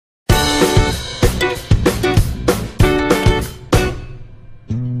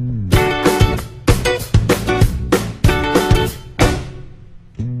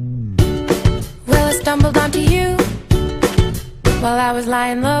I was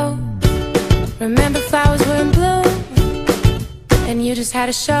lying low. Remember flowers were in bloom, and you just had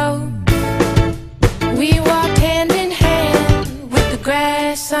a show. We walked hand in hand with the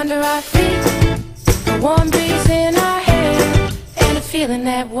grass under our feet, a warm breeze in our hair, and a feeling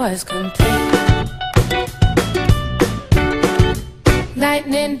that was complete.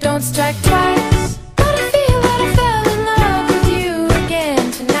 Lightning don't strike twice, but I feel that I fell in love with you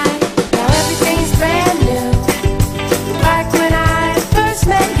again tonight. Now everything's brand new, like when I first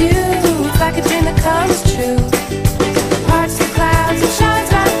met you. It's like a dream that comes true, parts the clouds and shines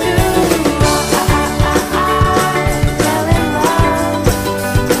right through. I fell in love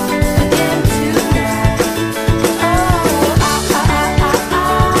again tonight. Oh, I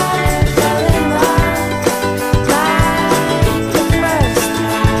fell in love like the first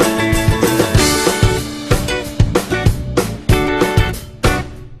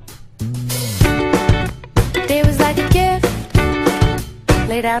time. Day was like a gift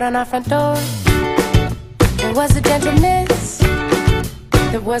laid out on our front door. There was a gentleness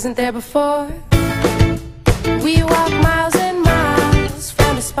that wasn't there before. We walked miles and miles,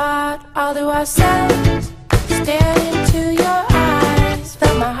 found a spot all to ourselves, stared into your eyes,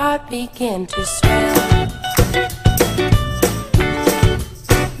 felt my heart begin to swell.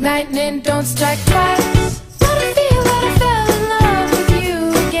 Lightning don't strike twice,